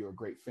 I know you're a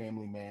great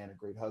family man, a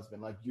great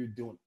husband. Like, you're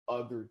doing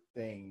other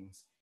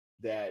things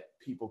that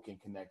people can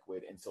connect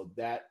with. And so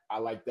that I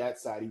like that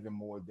side even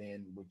more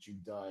than what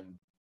you've done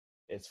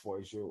as far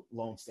as your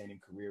long-standing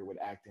career with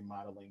acting,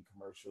 modeling,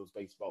 commercials,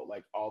 baseball.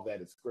 Like, all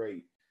that is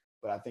great.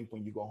 But I think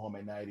when you go home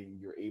at night and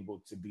you're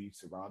able to be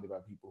surrounded by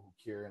people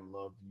who care and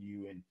love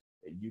you, and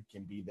that you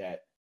can be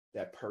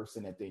that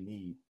person that they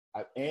need,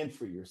 and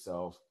for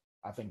yourself,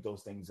 I think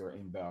those things are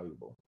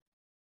invaluable.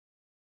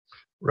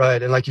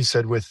 Right. And like you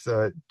said, with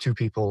two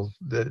people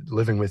that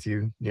living with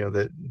you,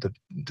 that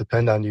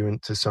depend on you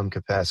to some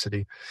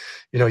capacity,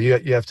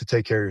 you have to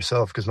take care of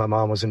yourself, because my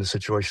mom was in a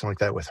situation like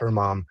that with her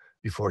mom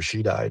before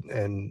she died.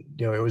 And,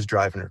 it was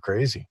driving her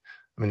crazy.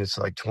 I mean, it's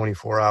like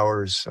 24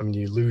 hours. I mean,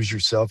 you lose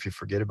yourself, you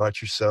forget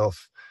about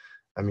yourself.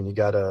 I mean, you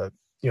got to,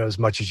 as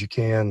much as you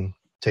can,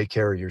 take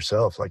care of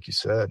yourself, like you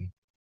said.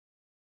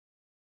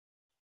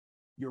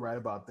 You're right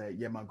about that.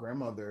 Yeah, my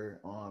grandmother,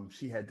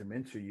 she had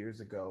dementia years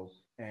ago,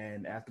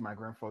 and after my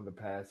grandfather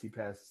passed, he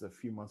passed a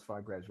few months before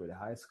I graduated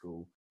high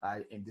school.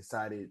 I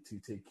decided to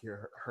take care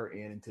of her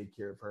in and take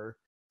care of her.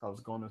 I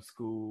was going to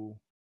school,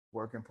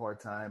 working part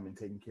time, and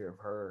taking care of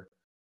her,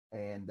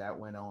 and that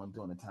went on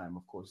during the time,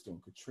 of course,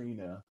 during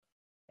Katrina,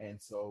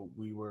 and so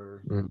we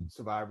were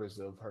survivors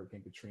of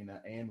Hurricane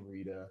Katrina and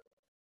Rita,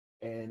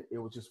 and it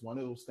was just one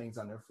of those things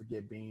I'll never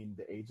forget, being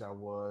the age I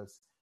was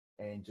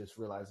and just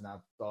realizing I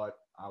thought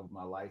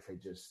my life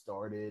had just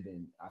started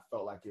and I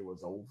felt like it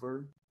was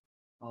over.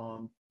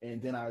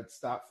 And then I would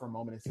stop for a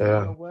moment and say,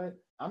 you know what?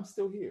 I'm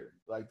still here.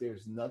 Like,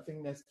 there's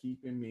nothing that's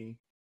keeping me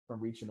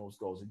from reaching those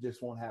goals. It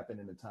just won't happen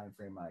in the time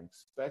frame I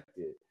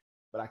expected,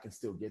 but I can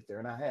still get there.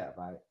 And I have.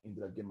 I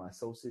ended up getting my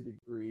associate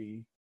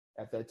degree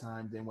at that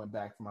time, then went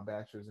back for my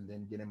bachelor's, and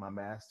then getting my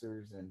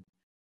master's, and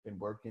been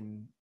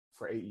working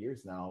for 8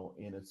 years now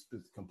in a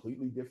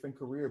completely different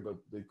career, but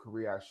the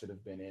career I should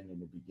have been in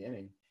the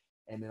beginning.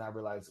 And then I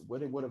realized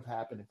what would have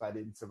happened if I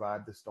didn't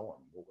survive the storm.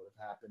 What would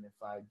have happened if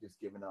I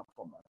just given up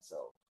on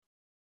myself?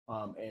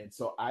 And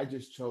so I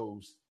just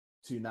chose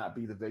to not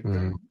be the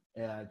victim,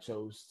 and I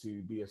chose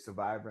to be a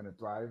survivor and a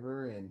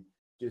thriver, and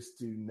just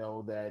to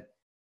know that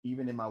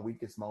even in my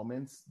weakest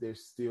moments,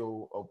 there's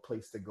still a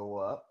place to go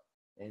up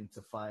and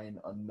to find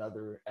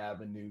another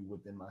avenue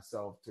within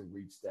myself to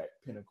reach that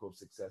pinnacle of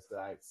success that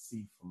I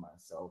see for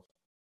myself.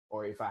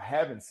 Or if I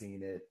haven't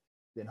seen it,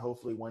 then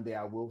hopefully one day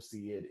I will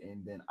see it,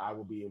 and then I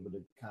will be able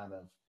to kind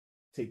of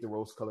take the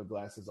rose-colored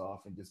glasses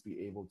off and just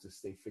be able to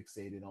stay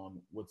fixated on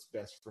what's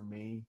best for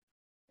me.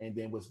 And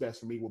then what's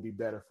best for me will be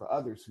better for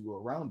others who are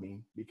around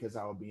me, because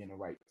I will be in the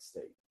right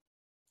state.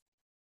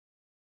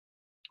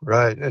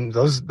 Right. And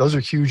those are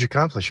huge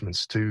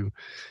accomplishments to,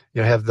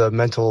 have the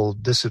mental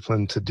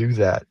discipline to do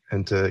that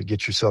and to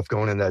get yourself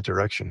going in that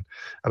direction.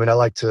 I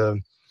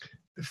mean,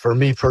 for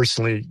me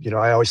personally,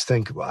 I always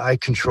think I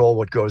control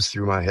what goes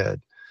through my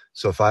head.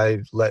 So if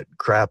I let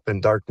crap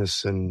and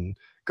darkness and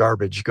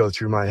garbage go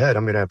through my head,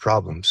 I'm going to have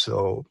problems.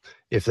 So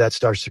if that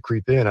starts to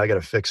creep in, I got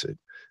to fix it.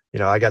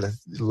 I got to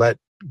let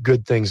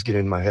good things get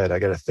in my head. I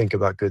got to think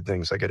about good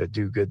things. I got to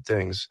do good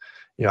things.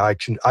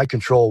 I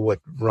control what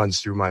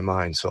runs through my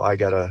mind. So I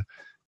got to,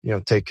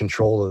 take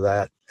control of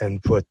that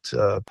and put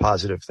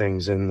positive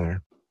things in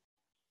there.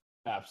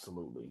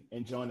 Absolutely.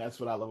 And John, that's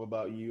what I love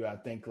about you. I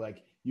think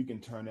like you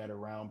can turn that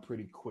around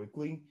pretty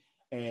quickly.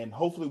 And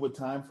hopefully with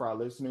time, for our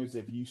listeners,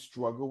 if you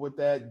struggle with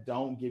that,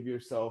 don't give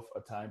yourself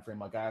a time frame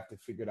like I have to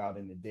figure it out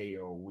in a day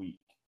or a week.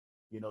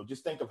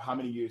 Just think of how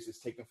many years it's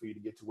taken for you to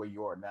get to where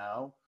you are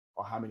now,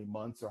 or how many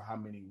months or how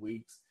many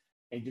weeks.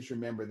 And just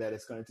remember that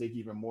it's going to take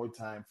even more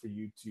time for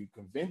you to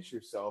convince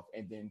yourself,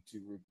 and then to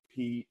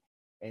repeat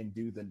and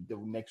do the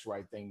next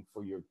right thing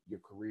for your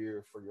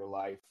career, for your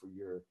life,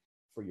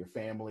 for your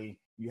family.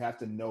 You have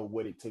to know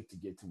what it took to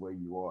get to where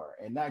you are,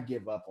 and not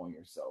give up on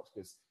yourself,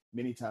 because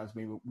many times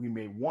we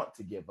may want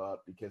to give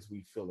up because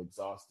we feel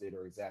exhausted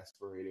or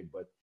exasperated.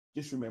 But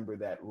just remember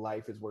that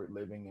life is worth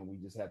living, and we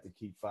just have to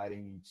keep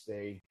fighting each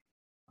day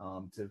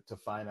to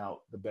find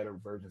out the better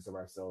versions of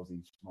ourselves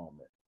each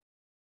moment.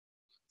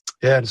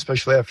 Yeah, and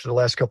especially after the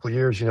last couple of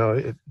years,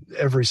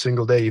 every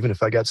single day, even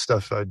if I got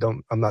stuff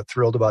I'm not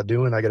thrilled about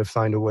doing, I got to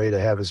find a way to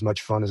have as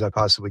much fun as I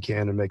possibly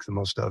can and make the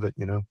most of it.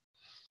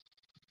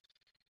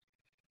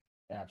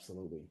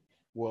 Absolutely.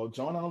 Well,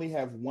 John, I only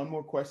have one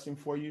more question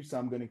for you, so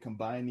I'm going to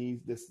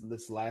combine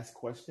this last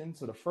question.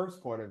 So the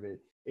first part of it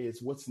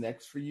is, what's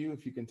next for you?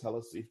 If you can tell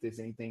us if there's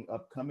anything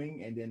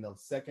upcoming, and then the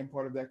second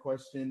part of that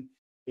question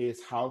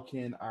is, how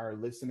can our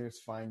listeners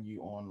find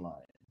you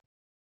online?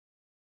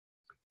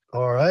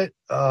 All right.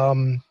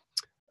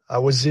 I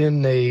was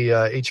in a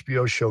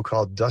HBO show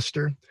called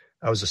Duster.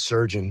 I was a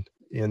surgeon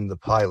in the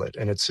pilot,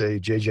 and it's a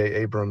J.J.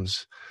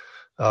 Abrams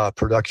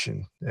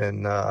production.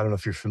 And I don't know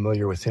if you're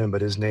familiar with him,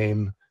 but his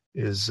name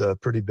is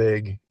pretty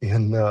big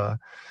in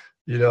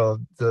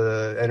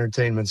the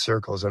entertainment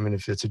circles. I mean,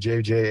 if it's a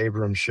J.J.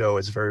 Abrams show,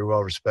 it's very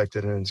well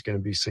respected and it's going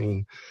to be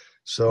seen.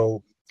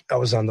 So I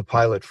was on the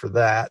pilot for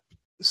that.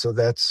 So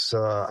that's,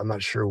 I'm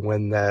not sure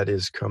when that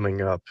is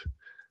coming up.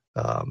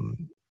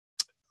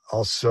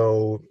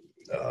 Also,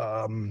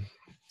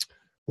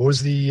 what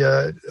was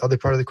the other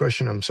part of the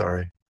question? I'm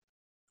sorry.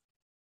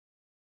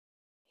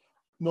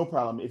 No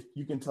problem. If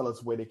you can tell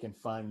us where they can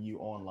find you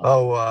online.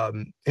 Oh,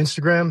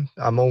 Instagram.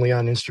 I'm only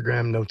on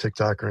Instagram, no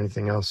TikTok or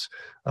anything else.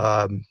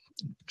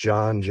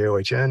 John,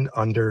 John,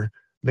 under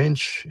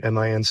Minch,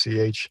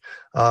 Minch.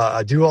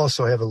 I do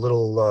also have a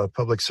little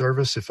public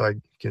service, if I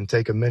can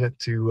take a minute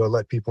to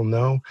let people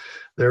know.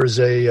 There's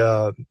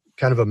a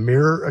kind of a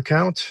mirror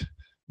account,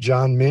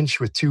 John Minch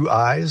with 2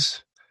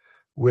 eyes,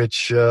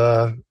 which,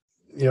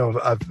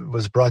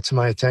 was brought to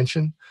my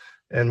attention.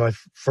 And my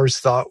first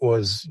thought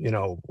was,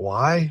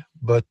 why?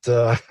 But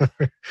a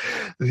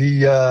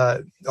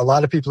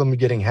lot of people have been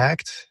getting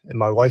hacked, and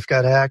my wife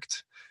got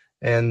hacked.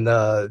 And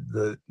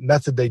the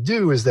method they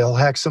do is they'll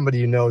hack somebody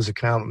you know's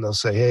account, and they'll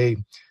say, hey,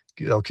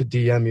 they'll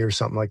DM you or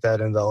something like that,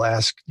 and they'll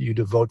ask you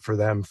to vote for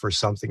them for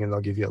something, and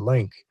they'll give you a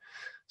link.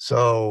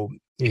 So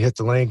you hit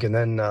the link, and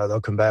then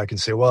they'll come back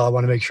and say, well, I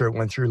want to make sure it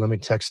went through. Let me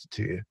text it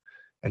to you,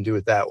 and do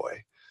it that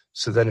way.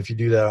 So then if you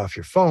do that off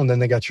your phone, then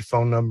they got your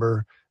phone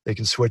number. They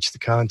can switch the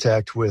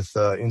contact with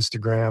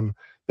Instagram,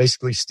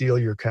 basically steal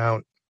your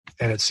account.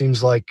 And it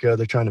seems like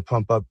they're trying to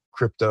pump up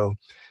crypto.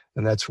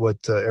 And that's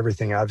what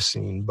everything I've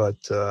seen. But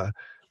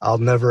I'll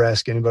never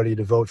ask anybody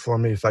to vote for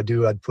me. If I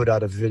do, I'd put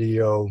out a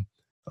video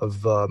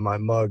of my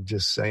mug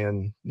just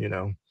saying,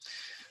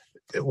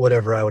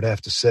 whatever I would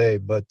have to say.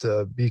 But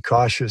be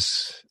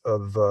cautious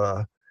of,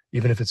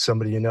 even if it's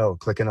somebody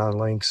clicking on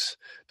links.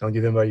 Don't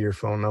give anybody your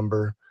phone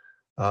number.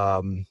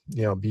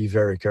 Be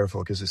very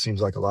careful, because it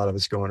seems like a lot of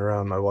it's going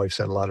around. My wife's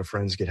had a lot of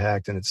friends get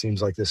hacked, and it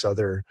seems like this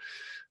other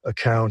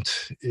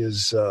account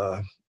has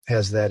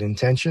that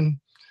intention.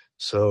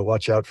 So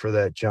watch out for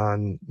that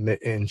John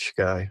Minch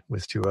guy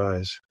with 2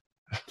 eyes.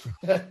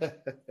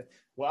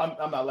 Well,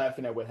 I'm not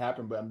laughing at what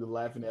happened, but I'm just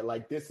laughing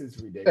at this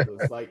is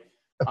ridiculous.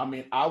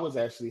 I was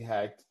actually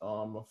hacked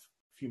a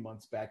few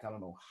months back. I don't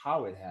know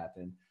how it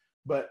happened,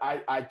 but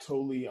I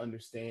totally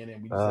understand,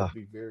 and we just have to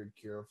be very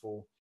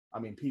careful.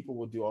 People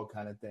will do all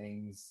kind of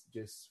things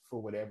just for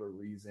whatever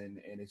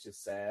reason, and it's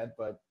just sad,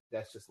 but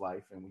that's just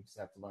life, and we just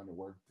have to learn to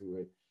work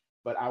through it.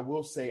 But I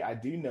will say I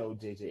do know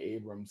J.J.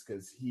 Abrams,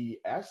 because he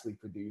actually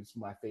produced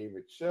my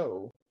favorite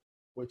show,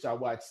 which I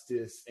watched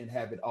this and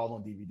have it all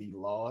on DVD,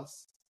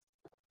 Lost.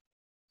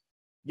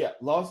 Yeah,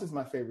 Lost is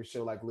my favorite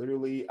show.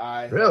 Literally,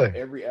 have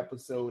every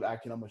episode. I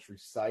can almost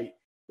recite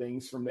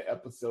things from the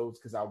episodes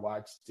because I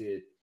watched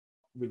it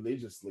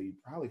religiously,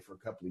 probably for a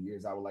couple of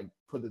years. I would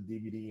put the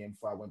DVD in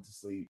before I went to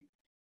sleep,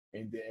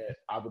 and then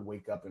I would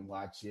wake up and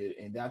watch it.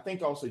 And then I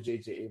think also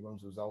J.J.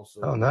 Abrams was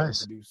also a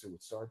producer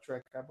with Star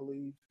Trek, I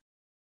believe.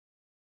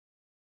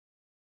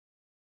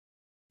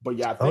 But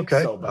yeah, I think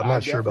so. But I'm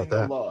not sure about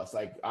that. Lost.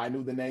 I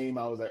knew the name.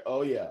 I was like,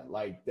 oh yeah,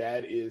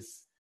 that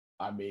is,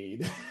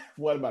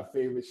 one of my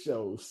favorite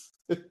shows.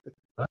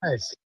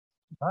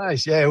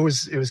 Nice. Yeah, it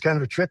was kind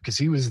of a trip, because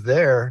he was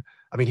there.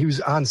 He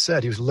was on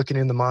set. He was looking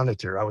in the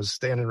monitor. I was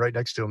standing right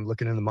next to him,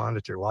 looking in the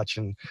monitor,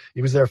 watching.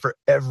 He was there for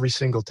every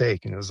single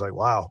take, and it was like,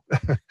 wow,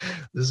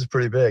 this is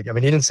pretty big. He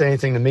didn't say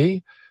anything to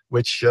me,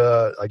 which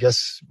I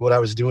guess what I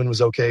was doing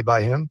was okay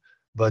by him.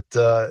 But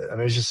it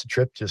was just a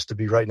trip, just to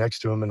be right next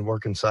to him and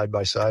working side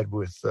by side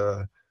with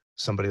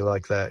somebody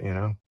like that,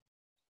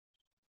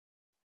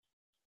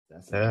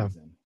 That's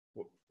amazing.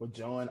 Well,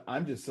 John,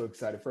 I'm just so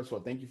excited. First of all,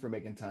 thank you for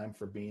making time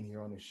for being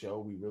here on the show.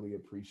 We really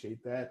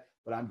appreciate that.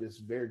 But I'm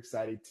just very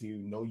excited to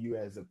know you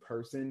as a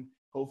person.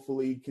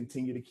 Hopefully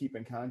continue to keep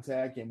in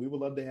contact, and we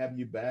would love to have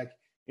you back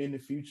in the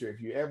future.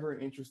 If you're ever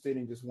interested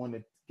and just want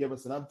to give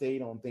us an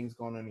update on things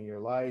going on in your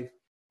life,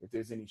 if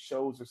there's any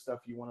shows or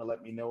stuff you want to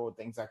let me know, or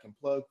things I can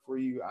plug for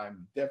you,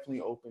 I'm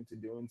definitely open to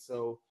doing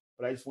so.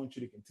 But I just want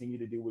you to continue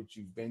to do what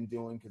you've been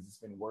doing, because it's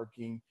been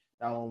working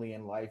not only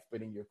in life,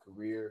 but in your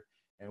career.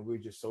 And we're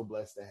just so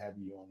blessed to have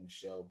you on the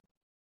show.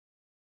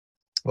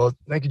 Well,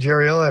 thank you,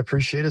 Jeriel. I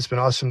appreciate it. It's been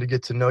awesome to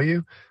get to know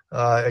you.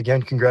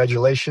 Again,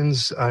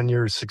 congratulations on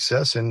your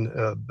success, and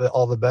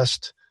all the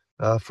best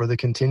for the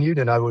continued.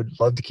 And I would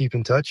love to keep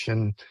in touch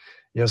and,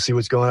 see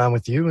what's going on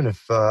with you. And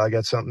if I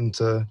got something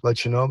to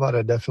let you know about,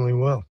 I definitely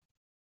will.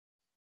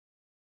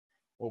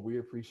 Well, we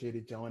appreciate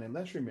it, John. And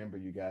let's remember,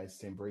 you guys,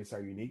 to embrace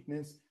our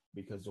uniqueness,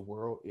 because the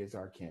world is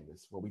our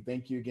canvas. Well, we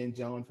thank you again,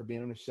 John, for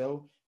being on the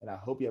show. And I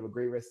hope you have a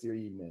great rest of your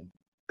evening.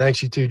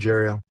 Thanks, you too,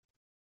 Jeriel.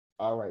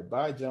 All right.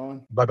 Bye,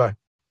 John. Bye-bye.